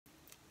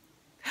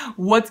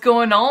What's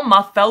going on,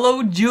 my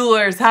fellow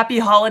jewelers? Happy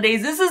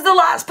holidays. This is the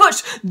last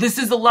push. This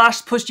is the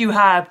last push you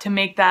have to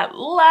make that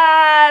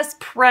last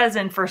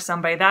present for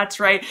somebody. That's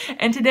right.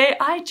 And today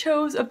I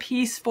chose a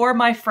piece for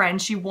my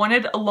friend. She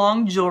wanted a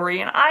long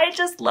jewelry and I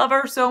just love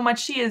her so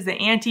much. She is the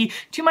auntie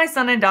to my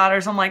son and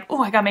daughters. I'm like,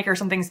 oh, I gotta make her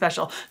something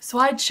special. So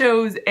I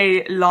chose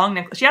a long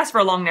necklace. She asked for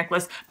a long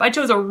necklace, but I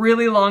chose a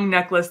really long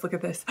necklace. Look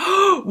at this.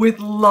 With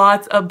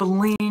lots of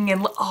bling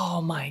and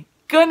oh my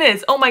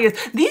goodness, oh my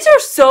goodness. These are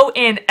so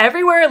in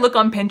everywhere I look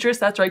on Pinterest.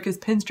 That's right, because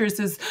Pinterest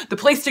is the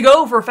place to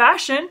go for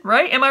fashion,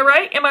 right? Am I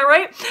right? Am I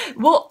right?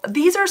 Well,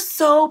 these are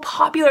so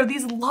popular.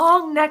 These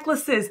long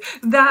necklaces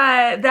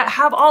that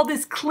have all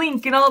this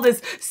clink and all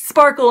this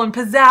sparkle and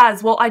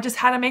pizzazz. Well, I just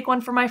had to make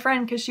one for my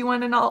friend because she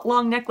wanted a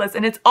long necklace,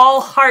 and it's all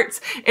hearts.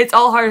 It's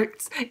all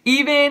hearts.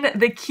 Even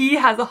the key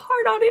has a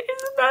heart on it.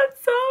 Isn't that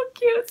so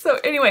cute? So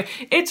anyway,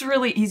 it's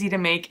really easy to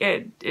make.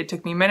 It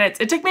took me minutes.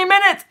 It took me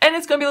minutes, and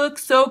it's gonna look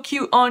so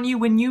cute on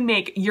you when you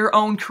make your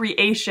own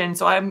creation.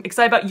 So I'm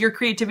excited about your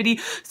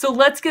creativity. So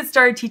let's get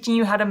started teaching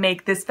you how to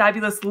make this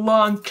fabulous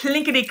long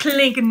clinkety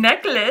clink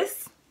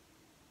necklace.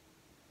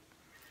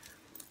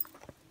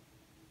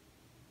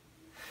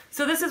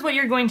 So this is what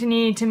you're going to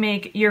need to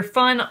make your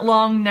fun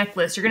long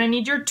necklace. You're going to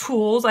need your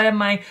tools. I have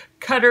my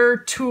cutter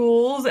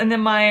tools and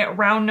then my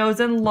round nose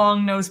and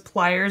long nose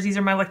pliers. These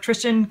are my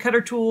electrician cutter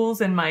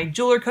tools and my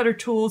jeweler cutter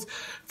tools.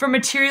 For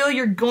material,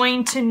 you're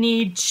going to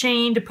need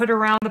chain to put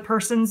around the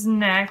person's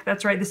neck.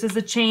 That's right, this is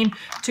the chain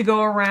to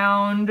go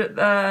around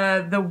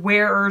the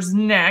wearer's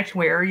neck.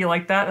 Wearer, you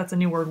like that? That's a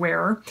new word,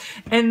 wearer.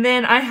 And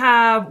then I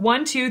have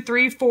 1, 2,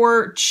 3,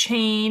 4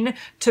 chain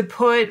to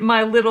put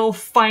my little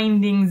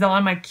findings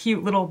on, my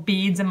cute little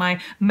beads and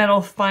my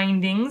metal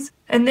findings.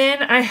 And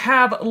then I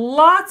have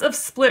lots of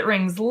split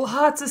rings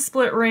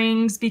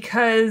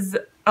because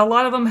a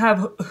lot of them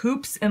have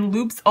hoops and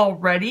loops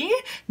already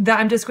that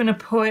I'm just going to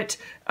put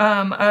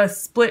a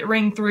split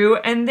ring through.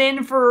 And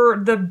then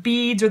for the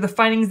beads or the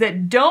findings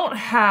that don't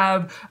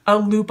have a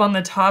loop on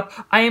the top,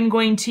 I am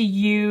going to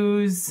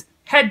use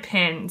head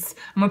pins.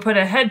 I'm gonna put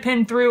a head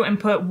pin through and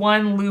put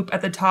one loop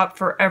at the top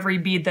for every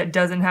bead that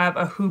doesn't have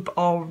a hoop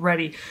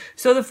already.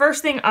 So the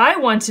first thing I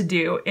want to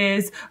do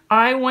is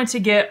I want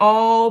to get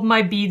all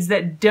my beads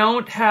that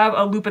don't have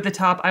a loop at the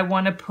top. I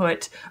want to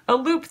put a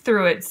loop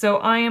through it. So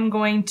I am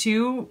going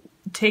to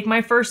take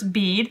my first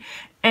bead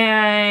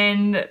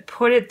and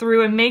put it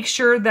through and make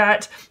sure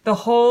that the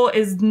hole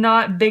is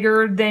not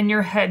bigger than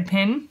your head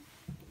pin.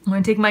 I'm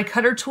going to take my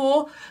cutter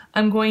tool.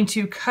 I'm going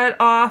to cut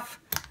off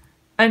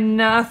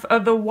enough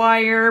of the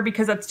wire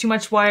because that's too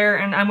much wire,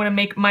 and I'm going to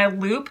make my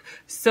loop.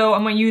 So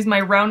I'm going to use my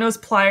round nose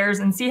pliers,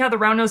 and see how the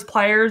round nose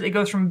pliers, it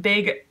goes from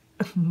big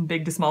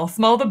to small,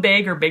 small to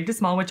big, or big to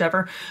small,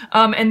 whichever.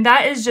 And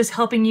that is just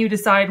helping you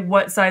decide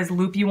what size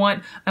loop you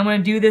want. I'm going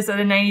to do this at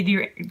a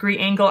 90-degree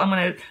angle. I'm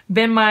going to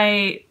bend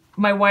my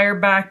wire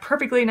back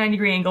perfectly,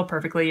 90-degree angle,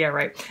 perfectly, yeah,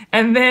 right.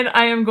 And then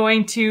I am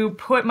going to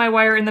put my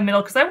wire in the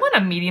middle because I want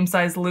a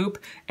medium-sized loop,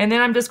 and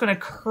then I'm just going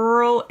to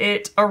curl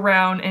it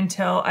around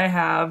until I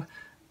have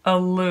a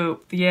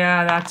loop.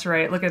 Yeah, that's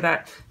right. Look at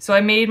that. So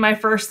I made my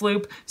first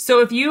loop. So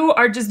if you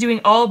are just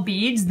doing all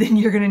beads, then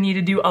you're going to need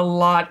to do a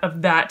lot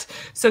of that.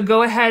 So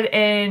go ahead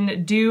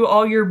and do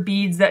all your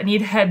beads that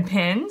need head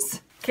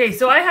pins. Okay,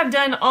 so I have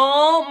done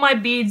all my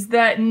beads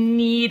that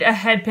need a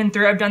head pin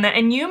through. I've done that,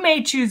 and you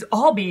may choose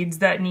all beads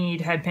that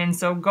need head pins.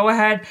 So go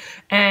ahead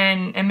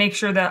and make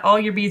sure that all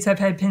your beads have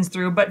head pins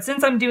through. But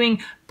since I'm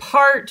doing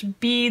part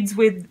beads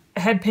with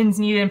head pins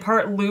needed and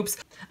part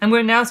loops, I'm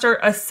going to now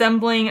start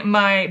assembling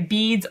my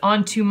beads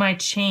onto my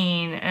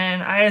chain,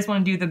 and I just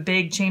want to do the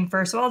big chain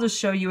first, so I'll just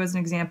show you as an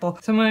example.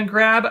 So I'm going to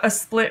grab a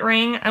split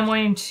ring. I'm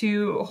going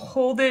to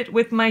hold it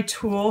with my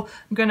tool.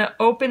 I'm going to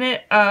open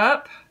it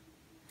up,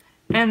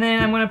 and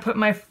then I'm going to put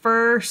my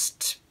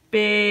first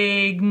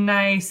big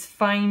nice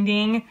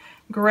finding,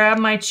 grab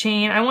my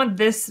chain. I want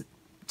this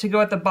to go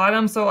at the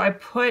bottom, so I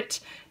put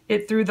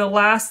it through the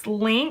last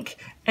link,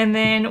 and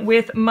then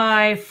with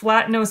my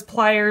flat nose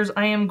pliers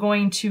I am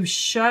going to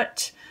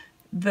shut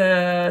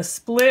the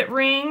split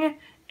ring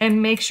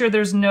and make sure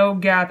there's no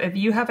gap. If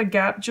you have a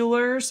gap,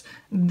 jewelers,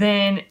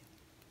 then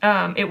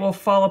it will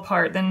fall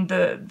apart. Then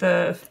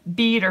the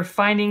bead or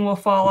finding will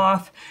fall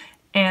off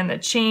and the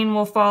chain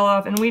will fall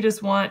off, and we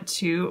just want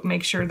to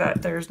make sure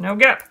that there's no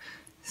gap.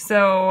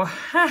 So,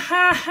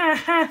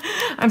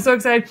 I'm so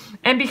excited.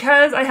 And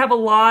because I have a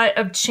lot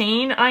of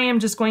chain, I am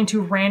just going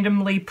to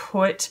randomly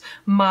put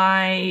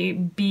my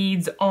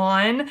beads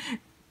on.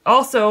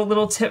 Also, a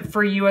little tip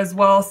for you as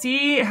well.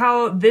 See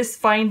how this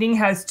finding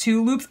has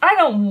 2 loops? I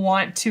don't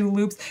want 2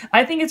 loops.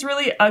 I think it's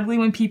really ugly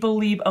when people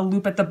leave a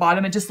loop at the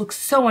bottom. It just looks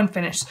so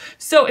unfinished.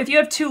 So if you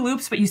have 2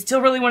 loops, but you still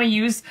really want to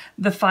use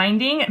the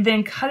finding,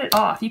 then cut it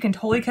off. You can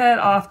totally cut it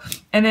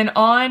off. And then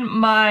on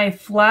my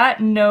flat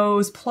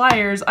nose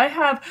pliers, I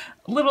have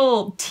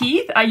little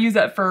teeth. I use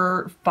that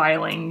for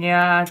filing,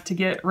 yeah, to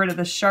get rid of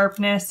the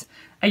sharpness.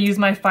 I use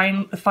my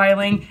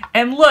filing,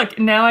 and look,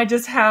 now I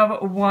just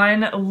have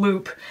 1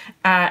 loop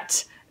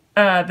at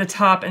the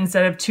top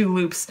instead of 2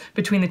 loops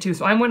between the two.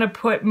 So I'm going to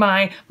put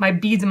my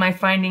beads and my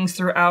findings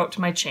throughout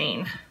my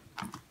chain.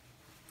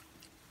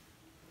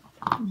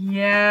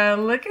 Yeah,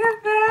 look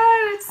at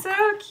that. It's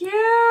so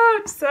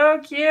cute. So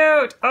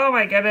cute. Oh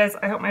my goodness.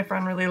 I hope my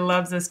friend really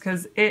loves this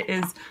because it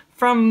is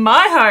from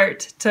my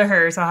heart to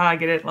hers. Haha, I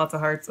get it. Lots of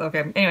hearts.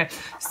 Okay. Anyway,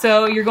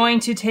 so you're going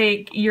to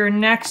take your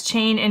next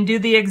chain and do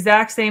the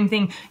exact same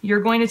thing.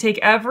 You're going to take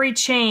every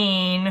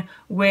chain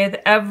with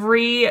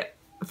every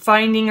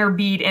finding or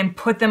bead and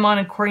put them on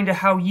according to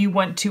how you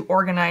want to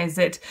organize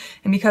it.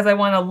 And because I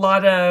want a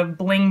lot of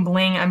bling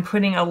bling, I'm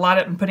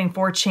putting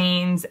 4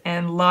 chains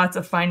and lots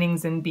of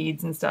findings and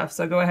beads and stuff.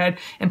 So go ahead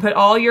and put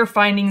all your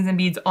findings and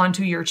beads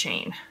onto your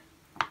chain.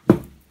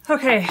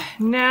 Okay,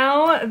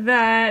 now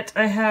that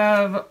I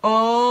have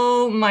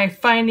all my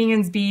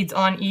findings and beads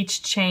on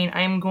each chain,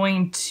 I'm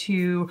going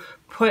to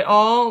put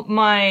all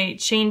my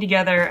chain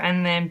together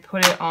and then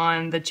put it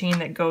on the chain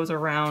that goes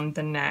around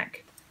the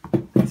neck.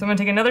 So I'm going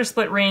to take another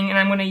split ring and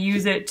I'm going to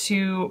use it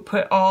to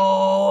put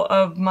all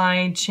of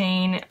my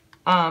chain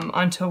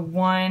onto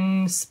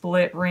one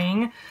split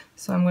ring.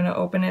 So I'm going to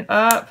open it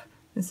up.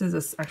 This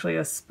is actually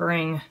a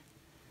spring.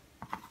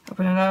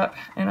 Open it up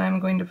and I'm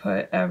going to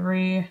put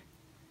every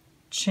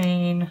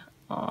chain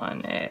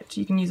on it.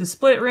 You can use a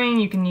split ring,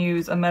 you can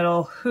use a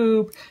metal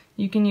hoop,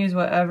 you can use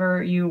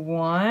whatever you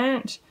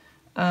want.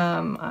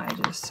 I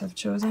just have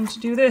chosen to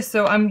do this.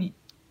 So I'm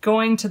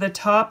going to the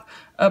top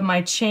of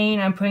my chain,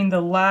 I'm putting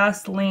the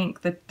last link,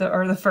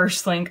 or the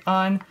first link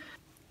on,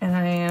 and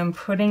I am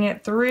putting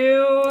it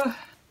through, and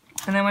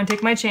then I'm going to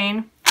take my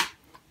chain. I'm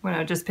going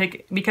to just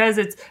pick, because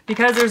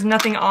there's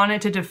nothing on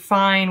it to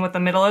define what the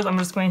middle is, I'm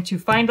just going to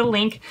find a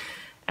link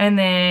and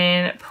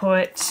then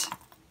put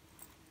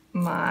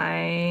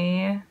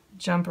my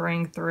jump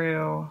ring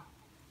through.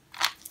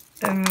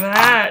 And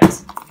that,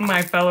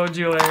 my fellow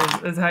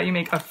jewelers, is how you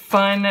make a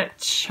fun,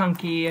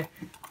 chunky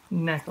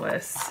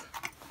necklace.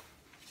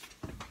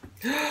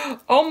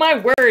 Oh my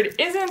word,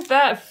 isn't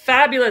that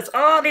fabulous?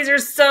 Oh, these are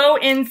so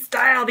in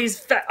style.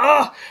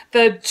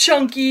 The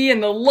chunky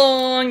and the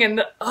long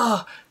and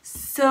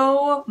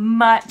so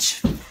much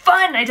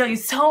fun. I tell you,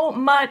 so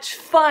much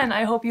fun.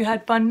 I hope you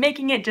had fun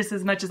making it just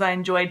as much as I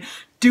enjoyed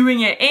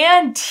doing it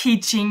and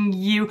teaching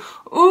you.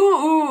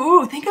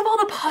 Ooh, think of all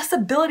the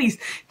possibilities.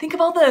 Think of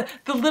all the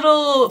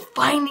little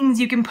findings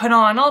you can put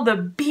on, all the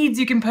beads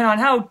you can put on,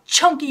 how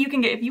chunky you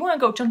can get. If you want to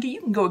go chunky, you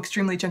can go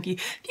extremely chunky.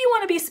 If you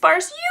want to be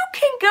sparse, you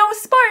can go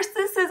sparse.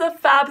 This is a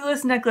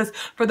fabulous necklace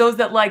for those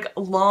that like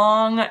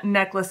long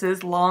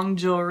necklaces, long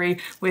jewelry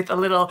with a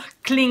little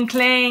cling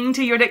clang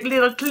to your day,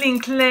 little cling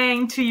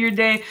clang to your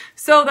day.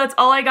 So that's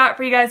all I got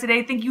for you guys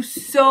today. Thank you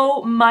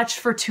so much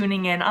for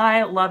tuning in.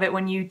 I love it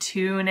when you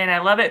tune in. I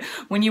love it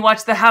when you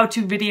watch the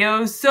how-to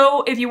videos.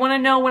 So if you want to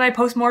know when I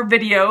post more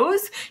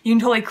videos, you can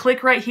totally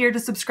click right here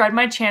to subscribe to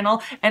my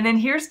channel. And then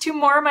here's 2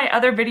 more of my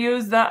other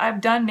videos that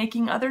I've done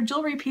making other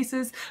jewelry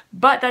pieces.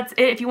 But that's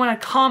it. If you want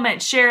to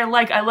comment, share,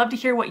 like, I love to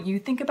hear what you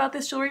think about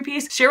this jewelry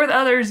piece. Share with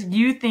others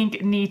you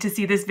think need to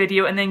see this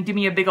video and then give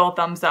me a big old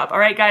thumbs up. All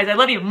right, guys, I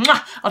love you.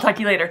 Mwah! I'll talk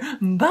to you later.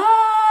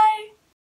 Bye!